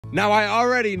Now, I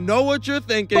already know what you're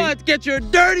thinking, but get your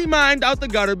dirty mind out the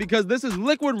gutter because this is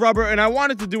liquid rubber and I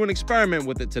wanted to do an experiment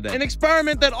with it today. An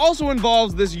experiment that also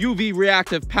involves this UV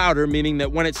reactive powder, meaning that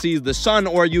when it sees the sun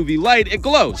or UV light, it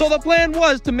glows. So the plan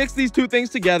was to mix these two things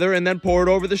together and then pour it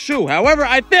over the shoe. However,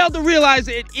 I failed to realize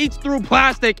it eats through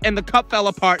plastic and the cup fell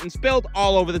apart and spilled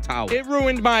all over the towel. It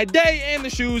ruined my day and the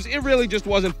shoes. It really just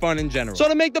wasn't fun in general. So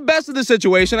to make the best of the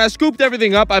situation, I scooped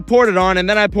everything up, I poured it on, and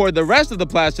then I poured the rest of the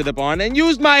Plastidip on and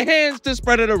used my hands to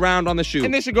spread it around on the shoe.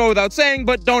 And this should go without saying,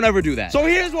 but don't ever do that. So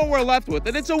here's what we're left with,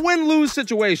 and it's a win-lose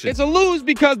situation. It's a lose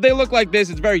because they look like this.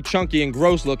 It's very chunky and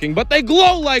gross looking, but they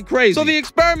glow like crazy. So the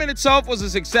experiment itself was a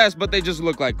success, but they just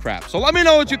look like crap. So let me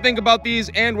know what you think about these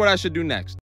and what I should do next.